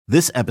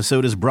This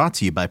episode is brought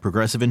to you by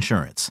Progressive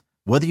Insurance.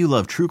 Whether you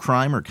love true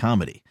crime or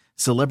comedy,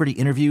 celebrity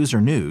interviews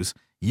or news,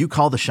 you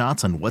call the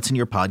shots on what's in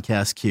your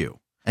podcast queue.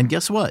 And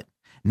guess what?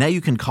 Now you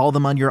can call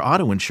them on your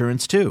auto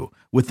insurance too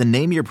with the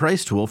Name Your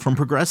Price tool from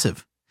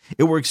Progressive.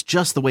 It works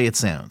just the way it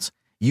sounds.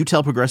 You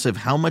tell Progressive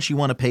how much you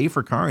want to pay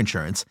for car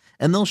insurance,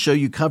 and they'll show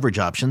you coverage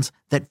options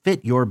that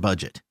fit your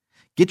budget.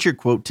 Get your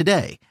quote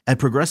today at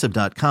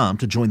Progressive.com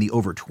to join the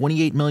over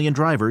 28 million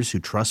drivers who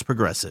trust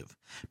Progressive.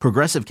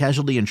 Progressive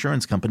Casualty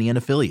Insurance Company and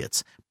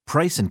Affiliates.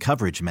 Price and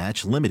coverage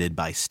match limited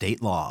by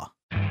state law.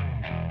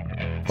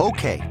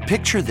 Okay,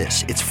 picture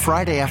this. It's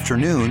Friday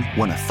afternoon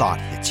when a thought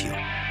hits you.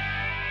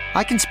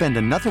 I can spend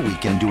another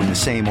weekend doing the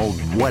same old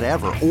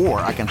whatever,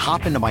 or I can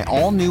hop into my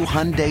all-new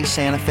Hyundai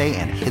Santa Fe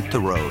and hit the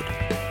road.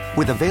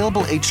 With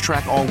available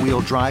H-Track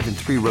all-wheel drive and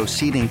 3-row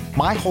seating,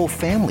 my whole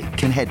family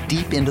can head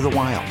deep into the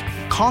wild.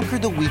 Conquer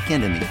the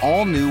weekend in the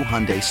all-new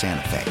Hyundai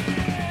Santa Fe.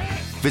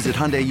 Visit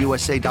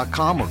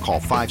HyundaiUSA.com or call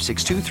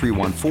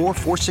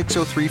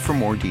 562-314-4603 for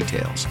more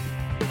details.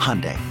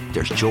 Hyundai,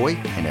 there's joy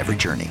in every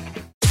journey.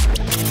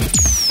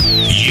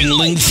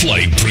 Yingling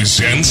Flight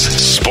presents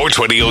Sports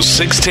Radio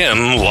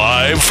 610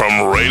 live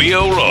from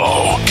Radio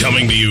Row.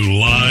 Coming to you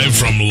live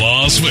from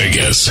Las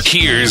Vegas.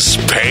 Here's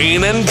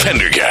Payne and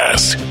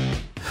Pendergast.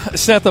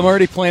 Seth, I'm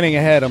already planning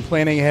ahead. I'm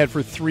planning ahead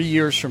for 3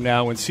 years from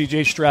now when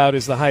CJ Stroud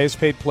is the highest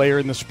paid player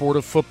in the sport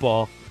of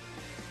football.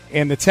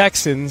 And the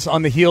Texans,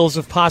 on the heels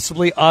of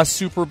possibly a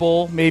Super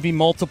Bowl, maybe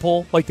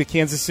multiple, like the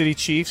Kansas City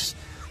Chiefs,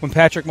 when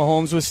Patrick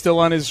Mahomes was still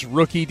on his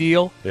rookie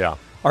deal,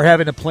 are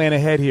having to plan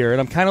ahead here.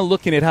 And I'm kind of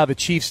looking at how the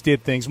Chiefs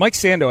did things. Mike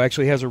Sando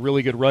actually has a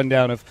really good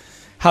rundown of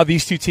how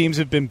these two teams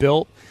have been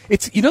built.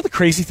 It's, you know, the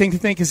crazy thing to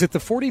think is that the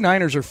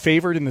 49ers are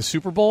favored in the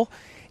Super Bowl,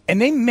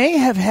 and they may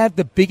have had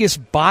the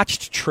biggest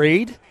botched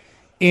trade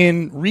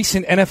in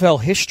recent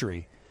NFL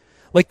history.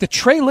 Like the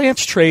Trey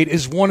Lance trade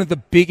is one of the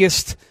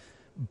biggest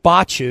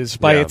botches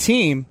by a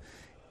team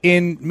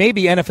in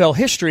maybe NFL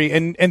history,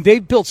 and they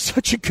built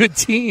such a good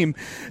team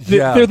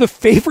that they're the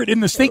favorite in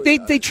this thing.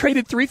 They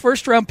traded 3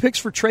 first-round picks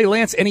for Trey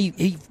Lance, and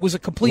he was a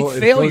complete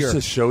failure. It goes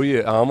to show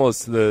you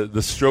almost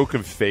the stroke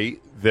of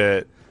fate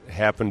that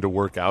happened to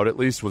work out, at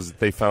least, was that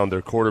they found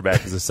their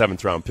quarterback as a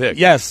 7th-round pick.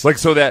 Yes. Like,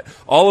 so that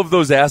all of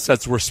those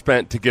assets were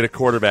spent to get a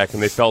quarterback,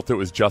 and they felt it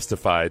was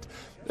justified.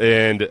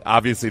 And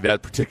obviously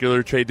that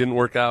particular trade didn't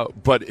work out,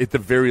 but at the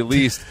very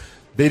least,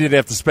 they didn't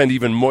have to spend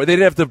even more. They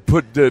didn't have to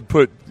put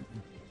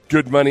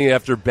good money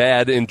after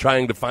bad in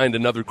trying to find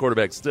another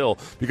quarterback still,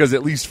 because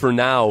at least for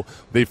now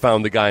they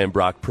found the guy in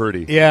Brock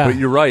Purdy. Yeah. But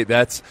you're right.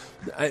 That's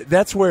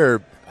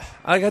where,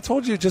 like I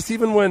told you, just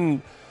even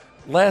when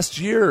last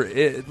year,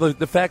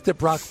 the fact that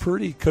Brock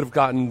Purdy could have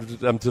gotten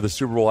them to the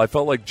Super Bowl, I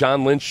felt like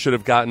John Lynch should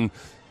have gotten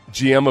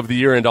GM of the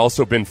year and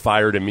also been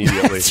fired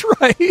immediately. That's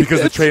right.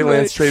 Because the Trey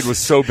Lance trade was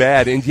so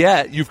bad. And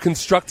yet you've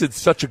constructed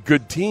such a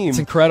good team. It's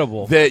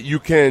incredible. That you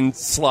can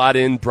slot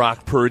in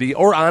Brock Purdy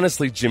or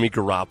honestly Jimmy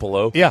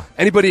Garoppolo. Yeah.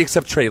 Anybody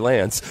except Trey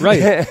Lance.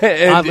 Right.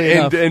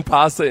 and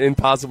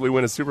possibly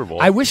win a Super Bowl.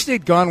 I wish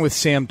they'd gone with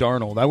Sam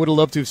Darnold. I would have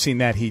loved to have seen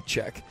that heat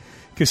check.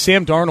 Because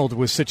Sam Darnold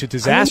was such a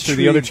disaster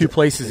the other two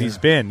places he's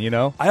been, you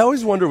know? I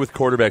always wonder with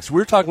quarterbacks. We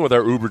were talking with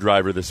our Uber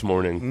driver this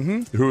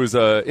morning, who is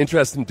an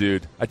interesting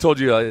dude. I told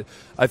you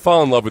I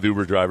fall in love with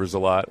Uber drivers a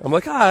lot. I'm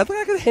like, I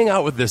think I could hang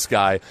out with this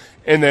guy.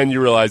 And then you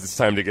realize it's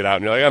time to get out,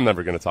 and you're like, I'm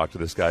never going to talk to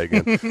this guy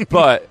again.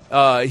 But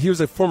he was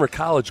a former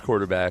college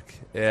quarterback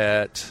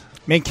at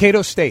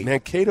Mankato State.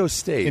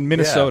 In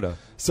Minnesota. Yeah.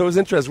 So it was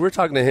interesting. We were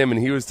talking to him,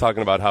 and he was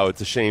talking about how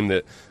it's a shame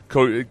that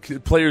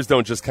players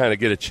don't just kind of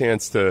get a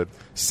chance to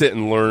sit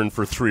and learn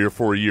for 3 or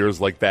 4 years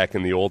like back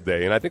in the old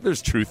day. And I think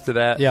there's truth to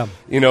that. Yeah.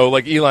 You know,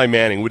 like Eli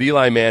Manning. Would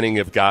Eli Manning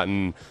have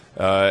gotten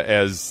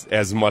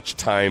as much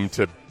time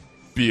to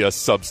be a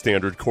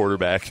substandard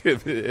quarterback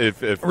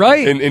if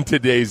right. in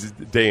today's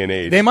day and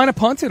age? They might have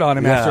punted on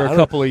him after a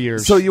couple of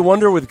years. So you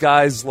wonder with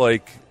guys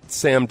like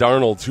Sam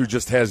Darnold, who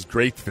just has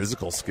great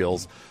physical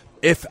skills,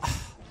 if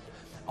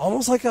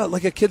almost like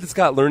a kid that's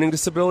got learning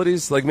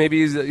disabilities, like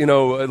maybe he's,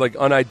 like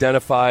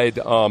unidentified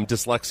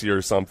dyslexia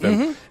or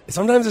something.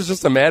 Sometimes it's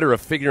just a matter of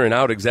figuring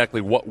out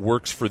exactly what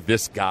works for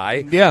this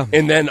guy. Yeah.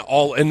 And then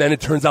it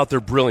turns out they're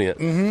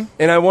brilliant.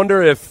 And I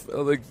wonder if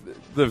like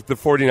the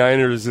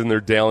 49ers in their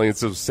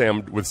dalliance of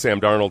Sam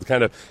Darnold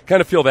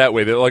kind of feel that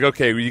way. They're like,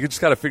 okay, you just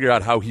got to figure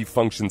out how he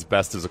functions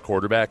best as a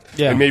quarterback.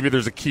 Yeah. And maybe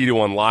there's a key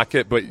to unlock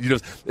it, but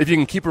if you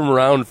can keep him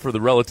around for the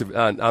relative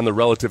on the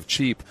relative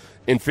cheap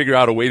and figure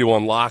out a way to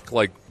unlock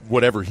like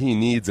whatever he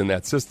needs in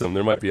that system,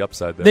 there might be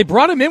upside there. They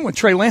brought him in when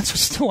Trey Lance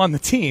was still on the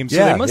team, so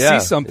they must see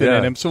something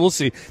in him. So we'll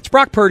see. It's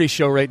Brock Purdy's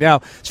show right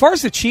now. As far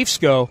as the Chiefs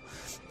go,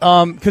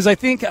 because I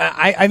think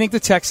the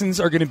Texans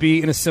are going to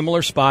be in a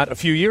similar spot a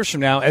few years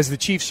from now as the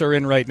Chiefs are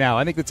in right now.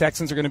 I think the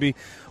Texans are going to be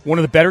one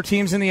of the better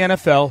teams in the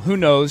NFL. Who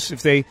knows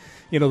if they,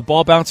 the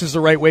ball bounces the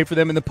right way for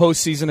them in the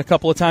postseason a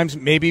couple of times.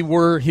 Maybe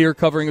we're here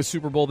covering a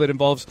Super Bowl that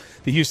involves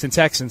the Houston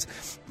Texans.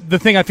 The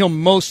thing I feel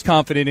most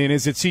confident in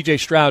is that CJ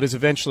Stroud is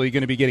eventually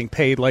going to be getting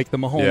paid like the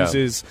Mahomes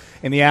is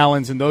and the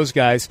Allens and those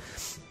guys.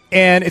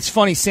 And it's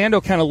funny,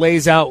 Sando kind of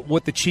lays out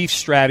what the Chiefs'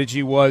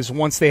 strategy was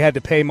once they had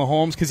to pay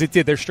Mahomes, because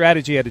their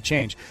strategy had to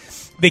change.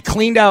 They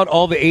cleaned out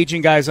all the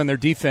aging guys on their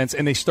defense,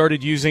 and they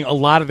started using a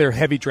lot of their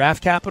heavy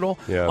draft capital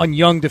on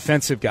young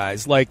defensive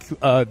guys, like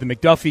the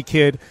McDuffie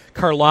kid,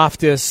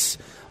 Karlaftis,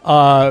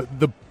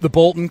 the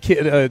Bolton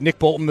kid, Nick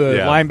Bolton, the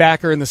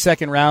linebacker in the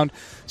second round.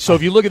 So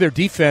if you look at their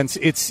defense,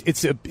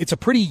 it's a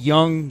pretty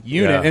young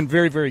unit and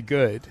very, very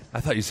good. I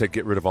thought you said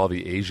get rid of all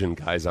the Asian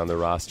guys on the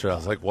roster. I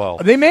was like, well,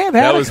 they may have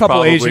had a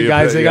couple Asian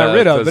guys they got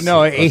rid of, but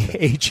no,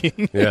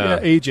 aging.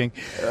 Aging.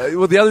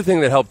 Well, the other thing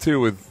that helped too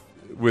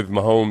with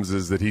Mahomes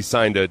is that he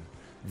signed a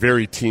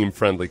very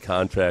team-friendly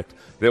contract.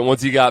 That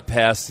once he got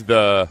past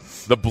the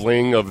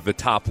bling of the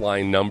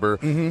top-line number,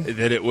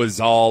 that it was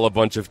all a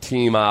bunch of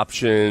team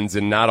options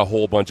and not a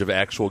whole bunch of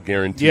actual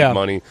guaranteed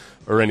money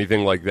or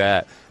anything like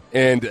that.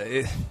 And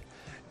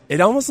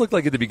it almost looked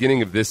like at the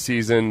beginning of this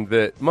season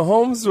that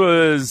Mahomes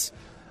was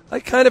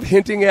like kind of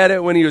hinting at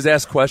it when he was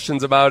asked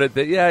questions about it,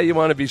 that, you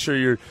want to be sure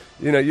you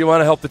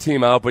want to help the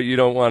team out, but you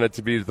don't want it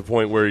to be to the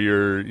point where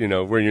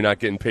you're not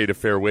getting paid a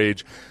fair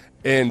wage.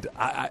 And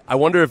I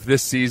wonder if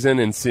this season,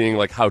 and seeing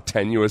like how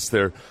tenuous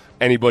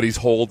anybody's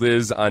hold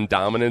is on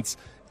dominance,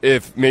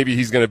 if maybe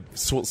he's going to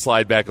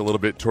slide back a little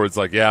bit towards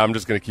like, I'm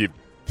just going to keep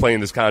playing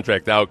this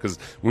contract out because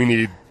we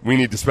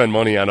need to spend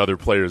money on other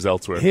players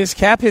elsewhere. His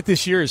cap hit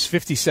this year is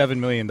 $57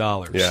 million.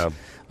 Yeah.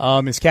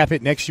 His cap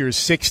hit next year is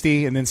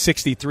 60, and then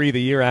 63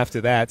 the year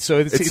after that. So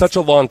it's such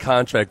a long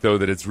contract, though,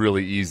 that it's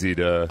really easy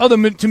to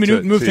move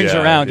things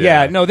around.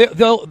 Yeah, no,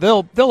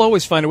 they'll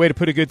always find a way to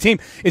put a good team.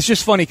 It's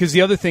just funny because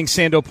the other thing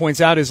Sando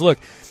points out is, look,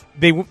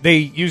 they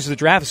use the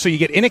draft, so you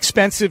get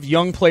inexpensive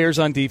young players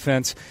on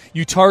defense.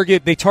 They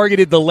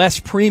targeted the less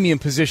premium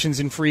positions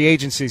in free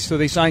agency, so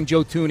they signed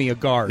Joe Thuney, a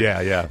guard.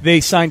 Yeah.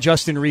 They signed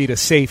Justin Reed, a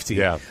safety.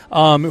 Yeah.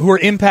 Who are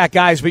impact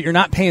guys, but you're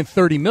not paying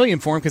 $30 million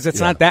for him because it's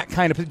not that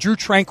kind of. Drew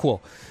Tranquill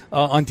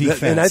on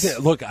defense. And I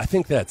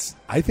think that's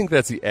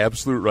the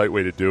absolute right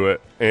way to do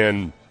it.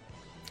 And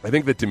I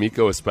think that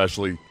D'Amico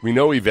especially, we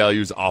know he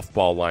values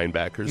off-ball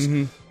linebackers.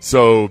 Mm-hmm.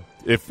 So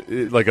if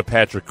like a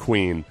Patrick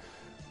Queen,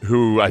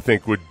 who I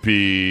think would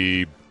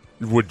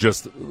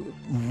just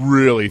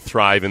really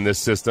thrive in this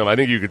system. I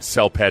think you could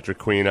sell Patrick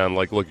Queen on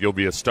like, look, you'll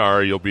be a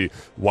star, you'll be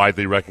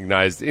widely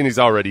recognized, and he's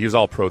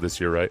all pro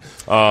this year, right?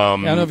 I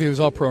don't know if he was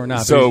all pro or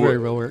not. So, but he's very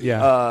well,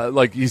 yeah.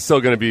 Like he's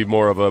still going to be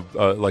more of a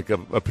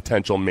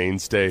potential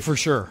mainstay for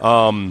sure.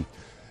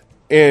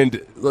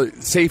 And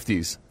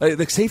safeties,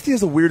 like safety is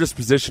the weirdest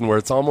position where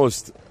it's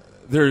almost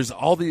there's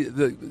all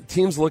the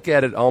teams look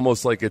at it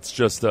almost like it's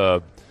just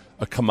a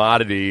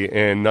commodity,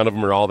 and none of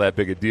them are all that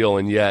big a deal,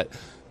 and yet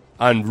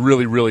on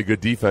really, really good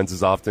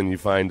defenses, often you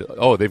find,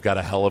 they've got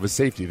a hell of a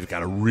safety. They've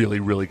got a really,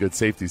 really good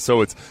safety.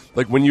 So it's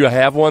like when you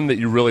have one that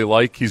you really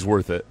like, he's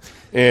worth it.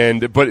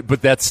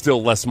 But that's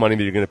still less money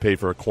that you're going to pay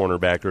for a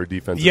cornerback or a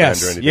defensive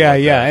end or anything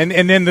like that.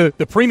 And then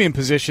the premium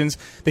positions,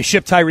 they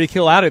ship Tyreek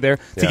Hill out of there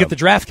to get the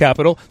draft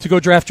capital to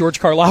go draft George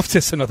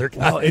Karlaftis and other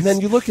guys. Well, and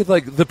then you look at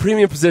like the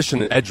premium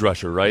position, edge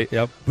rusher, right?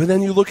 Yep. But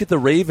then you look at the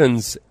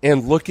Ravens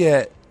and look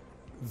at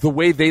the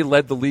way they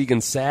led the league in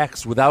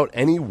sacks without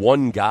any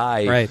one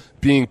guy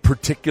being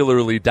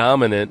particularly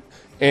dominant,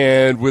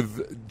 and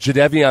with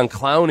Jadeveon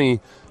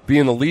Clowney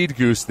being the lead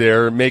goose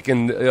there,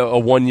 making a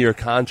one-year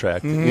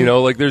contract. Mm-hmm.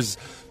 Like there's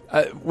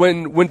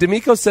when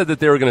D'Amico said that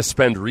they were going to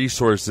spend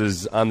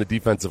resources on the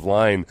defensive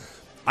line,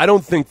 I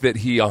don't think that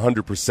he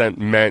 100%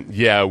 meant,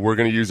 we're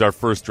going to use our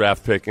first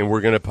draft pick and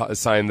we're going to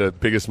sign the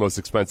biggest, most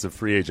expensive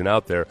free agent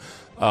out there.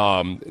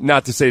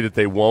 Not to say that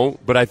they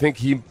won't, but I think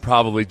he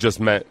probably just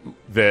meant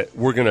that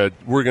we're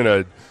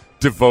gonna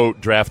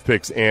devote draft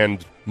picks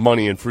and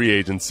money in free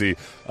agency,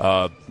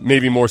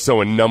 maybe more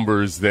so in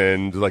numbers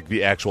than like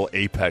the actual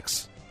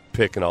apex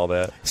pick and all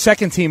that.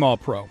 Second team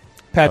All-Pro,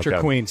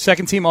 Patrick Queen.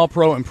 Second team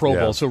All-Pro and Pro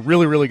Bowl, so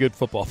really, really good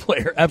football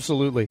player.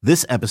 Absolutely.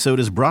 This episode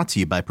is brought to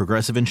you by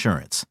Progressive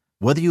Insurance.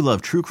 Whether you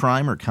love true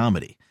crime or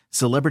comedy,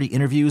 celebrity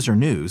interviews or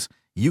news,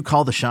 you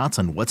call the shots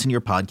on what's in your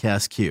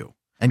podcast queue.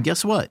 And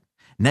guess what?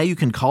 Now you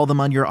can call them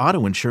on your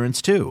auto insurance,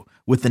 too,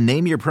 with the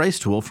Name Your Price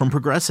tool from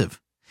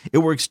Progressive. It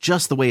works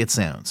just the way it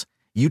sounds.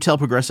 You tell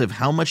Progressive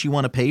how much you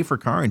want to pay for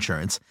car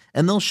insurance,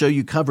 and they'll show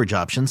you coverage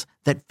options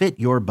that fit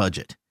your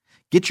budget.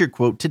 Get your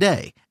quote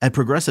today at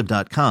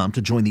Progressive.com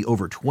to join the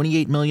over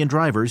 28 million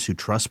drivers who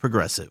trust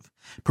Progressive.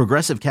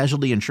 Progressive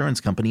Casualty Insurance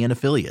Company and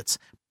Affiliates.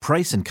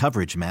 Price and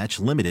coverage match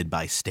limited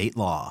by state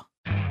law.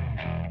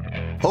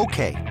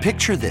 Okay,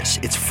 picture this.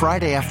 It's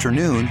Friday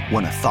afternoon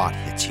when a thought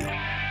hits you.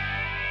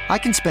 I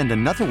can spend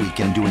another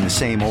weekend doing the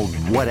same old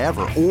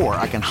whatever, or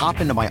I can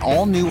hop into my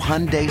all-new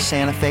Hyundai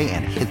Santa Fe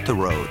and hit the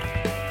road.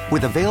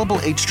 With available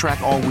H-Track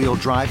all-wheel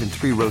drive and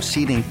 3-row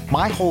seating,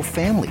 my whole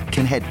family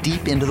can head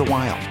deep into the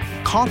wild.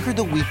 Conquer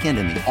the weekend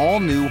in the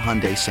all-new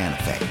Hyundai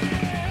Santa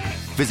Fe.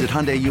 Visit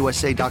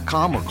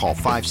HyundaiUSA.com or call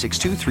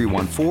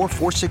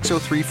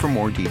 562-314-4603 for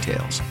more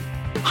details.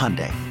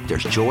 Hyundai,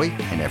 there's joy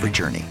in every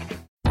journey.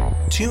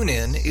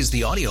 TuneIn is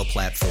the audio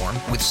platform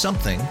with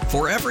something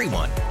for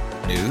everyone.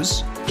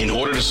 News. In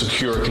order to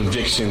secure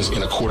convictions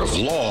in a court of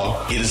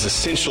law, it is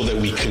essential that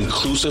we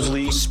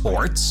conclusively.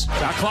 Sports.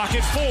 Got clock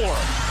at 4.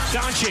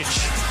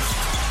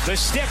 Doncic. The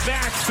step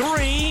back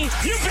 3.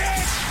 You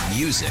bet.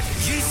 Music.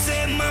 You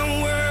set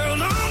my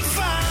world on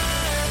fire.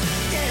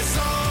 Yes,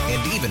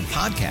 and even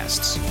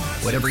podcasts.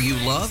 Whatever you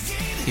love,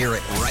 hear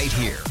it right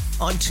here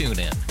on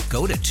TuneIn.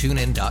 Go to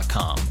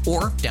TuneIn.com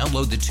or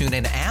download the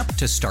TuneIn app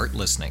to start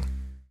listening.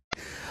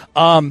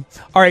 All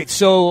right,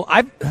 so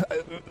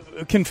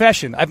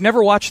confession, I've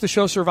never watched the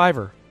show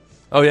Survivor.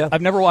 Oh, yeah?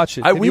 I've never watched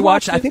it. I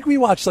think we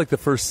watched like the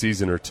first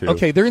season or two.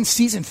 Okay, they're in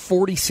season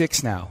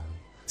 46 now.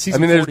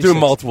 They're doing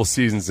multiple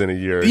seasons in a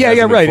year.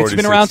 Yeah, right. It's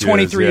been around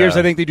 23 years. Yeah.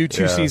 I think they do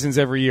 2 seasons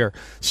every year.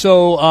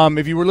 So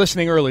if you were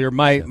listening earlier,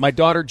 my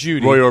daughter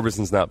Judy. Going Roy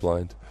Orbison's not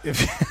blind.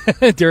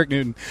 Derek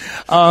Newton.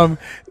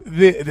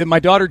 My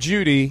daughter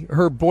Judy,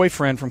 her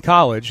boyfriend from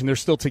college, and they're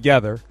still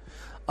together,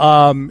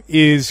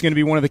 is going to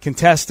be one of the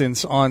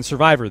contestants on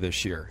Survivor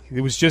this year.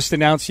 It was just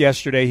announced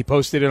yesterday. He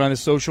posted it on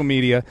his social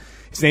media.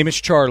 His name is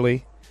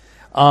Charlie.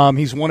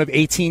 He's one of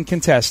 18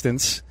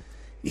 contestants.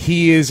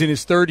 He is in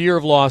his 3rd year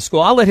of law school.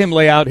 I'll let him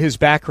lay out his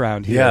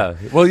background here. Yeah.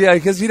 Well, yeah,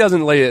 because he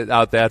doesn't lay it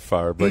out that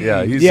far. But,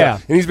 yeah.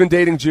 And he's been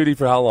dating Judy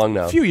for how long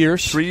now? A few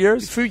years. 3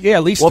 years? At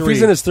least 3. Well, if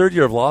he's in his 3rd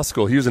year of law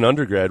school, he was an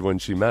undergrad when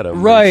she met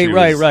him. Right.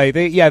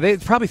 They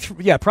probably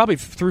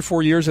 3 or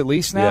 4 years at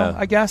least now,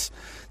 I guess.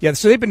 Yeah,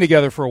 so they've been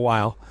together for a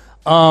while.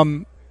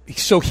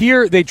 So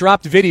here they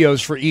dropped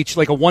videos for each,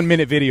 like a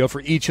 1-minute video for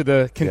each of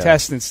the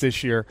contestants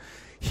this year.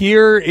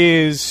 Here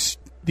is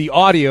the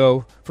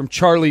audio from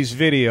Charlie's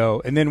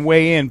video, and then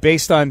weigh in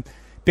based on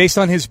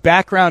his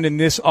background in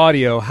this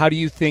audio. How do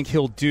you think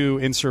he'll do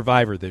in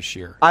Survivor this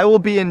year? I will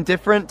be in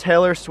different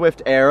Taylor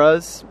Swift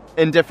eras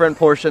in different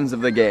portions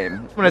of the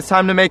game. When it's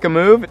time to make a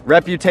move,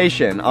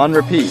 Reputation on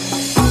repeat.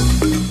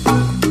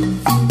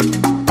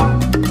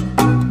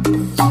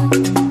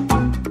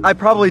 I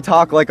probably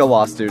talk like a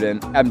law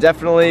student. I'm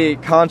definitely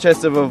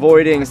conscious of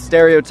avoiding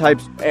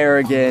stereotypes,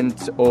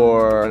 arrogant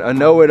or a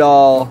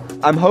know-it-all.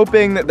 I'm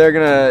hoping that they're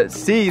gonna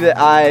see that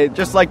I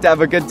just like to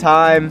have a good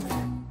time.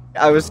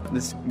 I was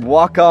this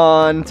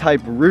walk-on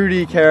type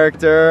Rudy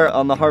character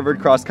on the Harvard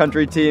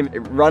cross-country team.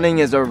 Running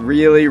is a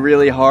really,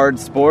 really hard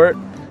sport.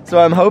 So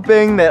I'm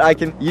hoping that I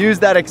can use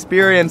that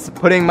experience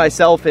putting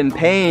myself in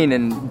pain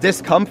and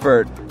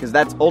discomfort, because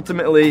that's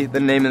ultimately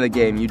the name of the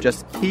game. You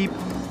just keep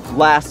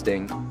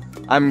lasting.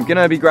 I'm going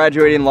to be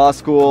graduating law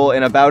school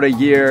in about a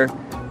year,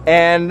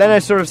 and then I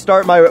sort of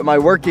start my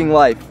working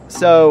life.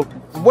 So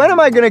when am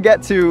I going to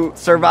get to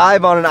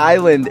survive on an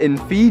island in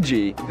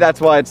Fiji?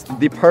 That's why it's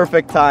the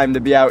perfect time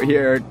to be out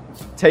here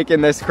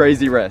taking this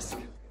crazy risk.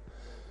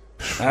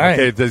 All right.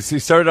 Okay, he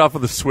started off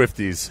with the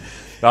Swifties.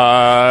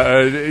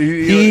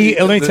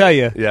 Let me tell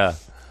you. Yeah.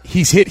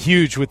 He's hit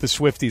huge with the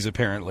Swifties,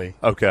 apparently.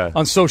 Okay.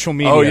 On social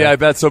media. Oh, yeah, I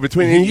bet so.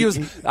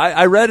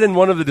 I read in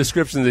one of the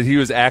descriptions that he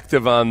was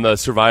active on the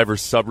Survivor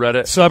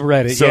subreddit. So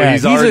yeah.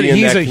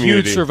 He's a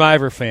huge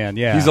Survivor fan,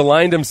 yeah. He's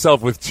aligned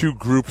himself with 2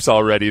 groups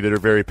already that are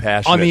very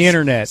passionate. On the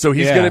internet. So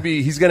he's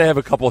gonna have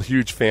a couple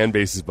huge fan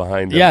bases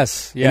behind him.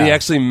 Yes, yeah. And he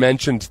actually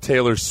mentioned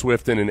Taylor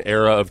Swift in an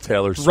era of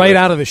Taylor Swift. Right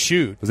out of the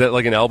chute. Was that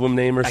like an album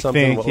name or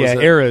something? I think, what was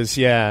it? eras,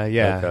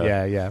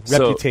 yeah.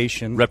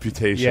 Reputation.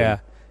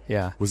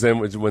 Yeah. Was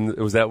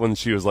that when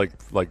she was like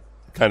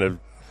kind of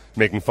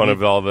making fun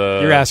of all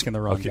the... You're asking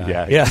the wrong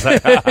guy. Yeah.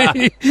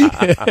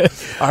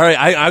 All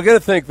right, I'm going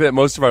to think that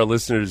most of our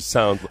listeners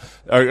are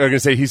going to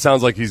say he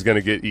sounds like he's going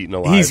to get eaten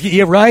alive.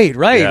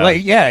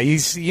 Right. Yeah. He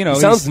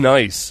sounds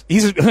nice.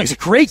 He's a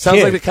great kid.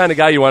 Sounds like the kind of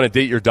guy you want to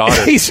date your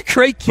daughter. He's a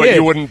great kid. But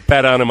you wouldn't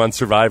bet on him on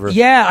Survivor.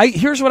 Yeah,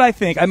 here's what I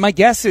think. My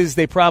guess is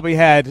they probably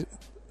had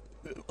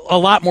a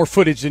lot more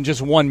footage than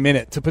just 1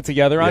 minute to put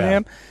together on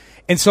him.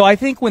 And so I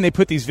think when they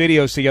put these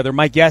videos together,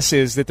 my guess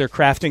is that they're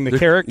crafting the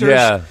characters.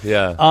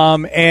 Yeah.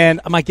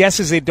 And my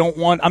guess is they don't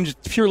want. I'm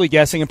just purely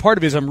guessing, and part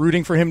of it is I'm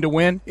rooting for him to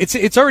win.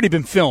 It's already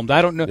been filmed.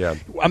 I don't know. Yeah.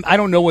 I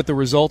don't know what the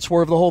results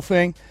were of the whole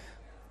thing,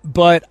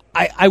 but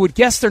I would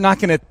guess they're not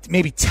going to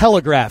maybe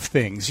telegraph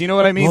things. You know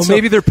what I mean? Well,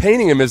 maybe they're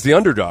painting him as the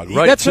underdog,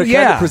 right? That's kind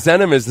of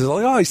present him as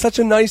like, oh, he's such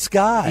a nice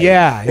guy.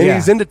 Yeah, and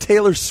he's into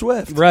Taylor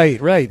Swift. Right.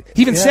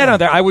 He even said on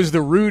there, I was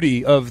the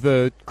Rudy of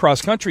the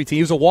cross country team.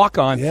 He was a walk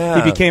on. Yeah.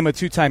 He became a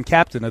 2-time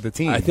captain of the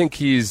team. I think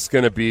he's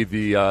going to be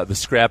the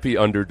scrappy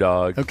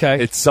underdog.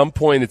 Okay. At some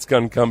point, it's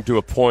going to come to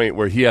a point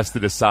where he has to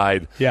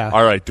decide. Yeah.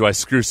 All right, do I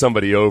screw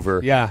somebody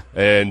over? Yeah.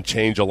 And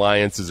change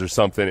alliances or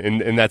something?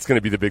 And that's going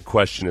to be the big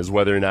question: is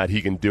whether or not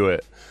he can do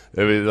it.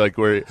 I mean,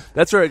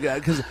 that's where,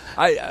 because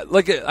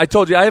I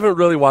told you, I haven't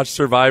really watched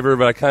Survivor,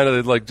 but I kind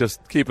of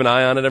just keep an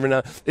eye on it every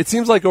now. It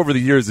seems like over the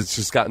years it's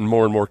just gotten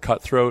more and more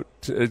cutthroat.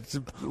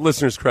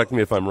 Listeners, correct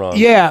me if I'm wrong.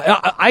 Yeah,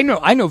 I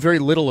know very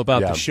little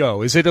about the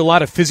show. Is it a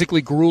lot of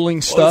physically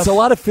grueling stuff? Well, it's a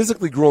lot of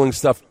physically grueling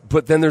stuff,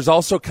 but then there's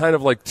also kind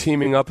of like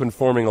teaming up and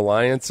forming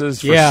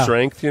alliances for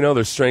strength.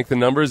 There's strength in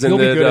numbers, and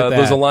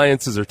those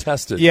alliances are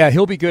tested. Yeah,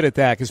 he'll be good at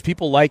that because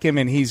people like him,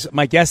 and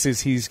my guess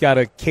is he's got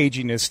a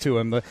caginess to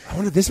him. I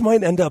wonder, this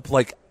might end up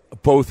like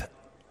both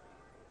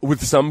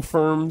with some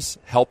firms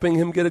helping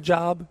him get a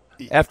job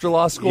after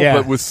law school,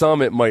 but with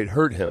some it might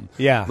hurt him.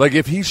 Yeah. Like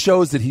if he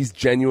shows that he's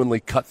genuinely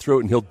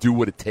cutthroat and he'll do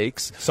what it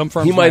takes, some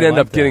firms he might end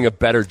like up getting a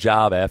better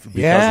job because of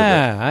it.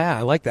 Yeah,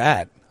 I like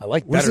that. I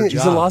like better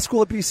He's in law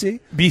school at BC?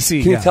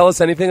 BC, Can you tell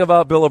us anything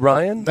about Bill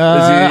O'Brien?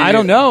 I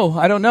don't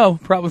know.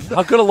 Probably.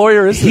 How good a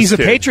lawyer is this He's a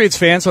kid? Patriots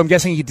fan, so I'm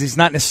guessing he's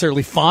not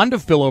necessarily fond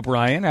of Bill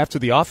O'Brien after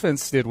the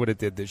offense did what it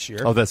did this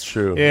year. Oh, that's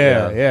true.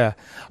 Yeah.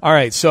 All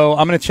right, so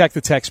I'm going to check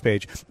the text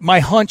page. My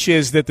hunch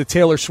is that the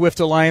Taylor Swift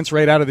alliance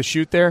right out of the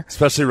chute there,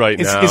 especially right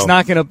now, it's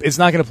not going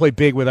to play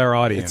big with our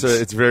audience.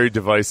 It's very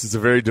divisive. It's a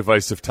very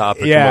divisive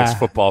topic amongst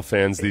football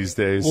fans these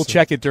days. We'll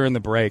check it during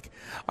the break.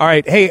 All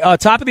right, hey,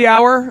 top of the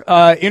hour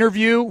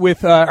interview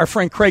with our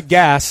friend Craig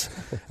Gass,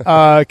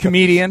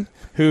 comedian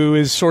who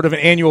is sort of an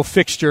annual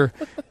fixture.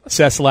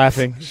 Seth's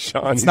laughing.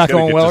 Sean, it's not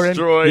going well,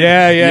 right?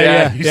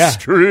 Yeah. He's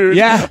screwed.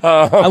 Yeah,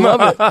 I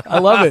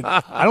love it.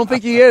 I don't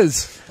think he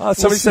is.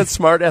 Somebody said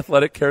smart,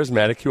 athletic,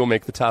 charismatic. He will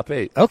make the top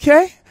 8.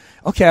 Okay,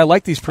 I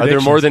like these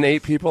predictions. Are there more than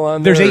 8 people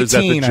on there? There's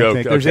 18, I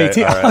think. There's okay,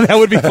 18. Right. That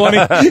would be funny.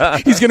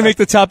 He's going to make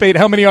the top 8.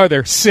 How many are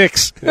there?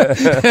 6.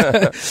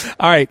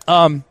 All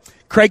right.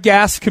 Craig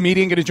Gass,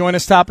 comedian, going to join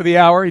us top of the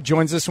hour. He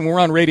joins us when we're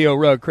on Radio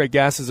Row. Craig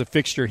Gass is a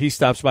fixture. He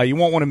stops by. You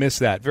won't want to miss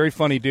that. Very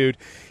funny dude.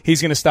 He's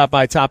going to stop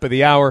by top of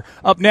the hour.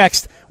 Up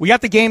next, we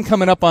got the game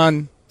coming up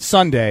on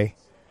Sunday.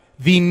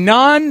 The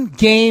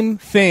non-game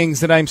things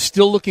that I'm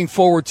still looking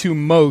forward to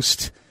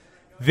most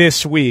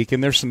this week,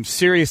 and there's some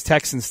serious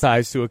Texans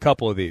ties to a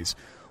couple of these.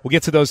 We'll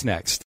get to those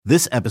next.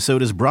 This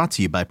episode is brought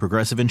to you by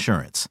Progressive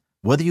Insurance.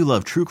 Whether you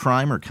love true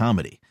crime or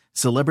comedy,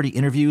 celebrity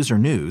interviews or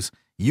news,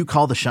 you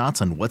call the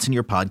shots on what's in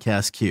your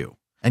podcast queue.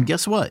 And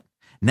guess what?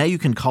 Now you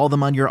can call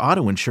them on your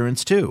auto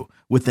insurance too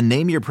with the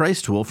Name Your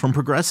Price tool from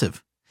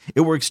Progressive.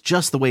 It works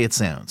just the way it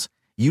sounds.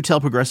 You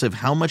tell Progressive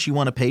how much you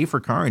want to pay for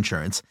car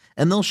insurance,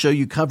 and they'll show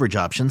you coverage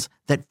options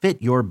that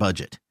fit your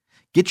budget.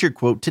 Get your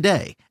quote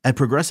today at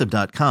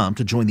Progressive.com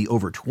to join the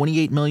over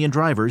 28 million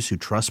drivers who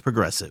trust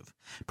Progressive.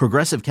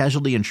 Progressive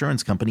Casualty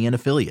Insurance Company and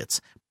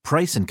Affiliates.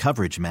 Price and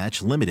coverage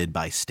match limited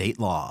by state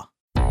law.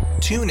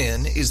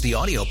 TuneIn is the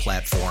audio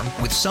platform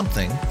with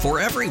something for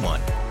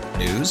everyone.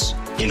 News.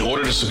 In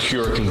order to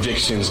secure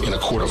convictions in a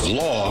court of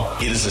law,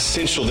 it is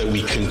essential that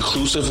we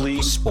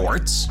conclusively.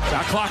 Sports.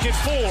 Shot clock at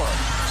 4.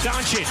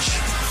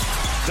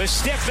 Doncic. The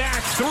step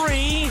back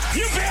 3.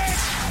 You bet.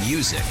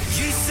 Music.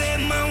 You set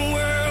my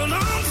world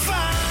on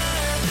fire.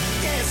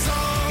 Yes,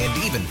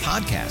 and even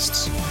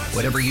podcasts.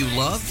 Whatever you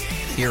love,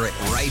 hear it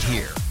right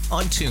here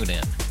on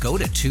TuneIn. Go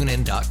to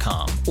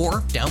TuneIn.com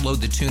or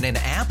download the TuneIn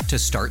app to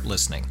start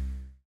listening.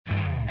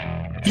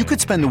 You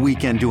could spend the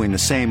weekend doing the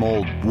same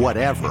old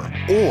whatever,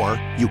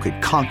 or you could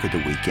conquer the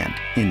weekend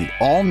in the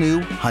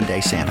all-new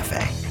Hyundai Santa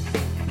Fe.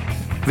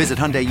 Visit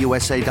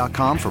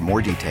HyundaiUSA.com for more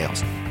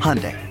details.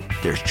 Hyundai,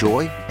 there's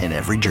joy in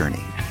every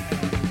journey.